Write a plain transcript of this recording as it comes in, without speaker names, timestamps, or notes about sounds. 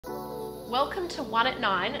Welcome to 1 at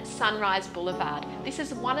 9 Sunrise Boulevard. This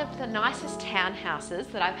is one of the nicest townhouses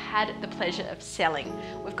that I've had the pleasure of selling.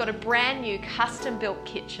 We've got a brand new custom built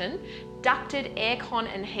kitchen, ducted aircon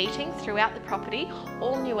and heating throughout the property,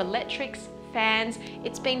 all new electrics, fans.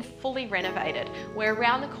 It's been fully renovated. We're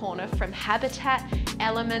around the corner from Habitat,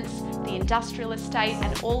 Elements, the industrial estate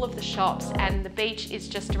and all of the shops, and the beach is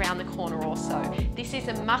just around the corner also. This is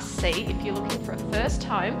a must-see if you're looking for a first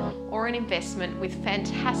home or an investment with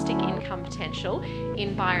fantastic income potential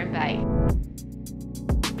in Byron Bay.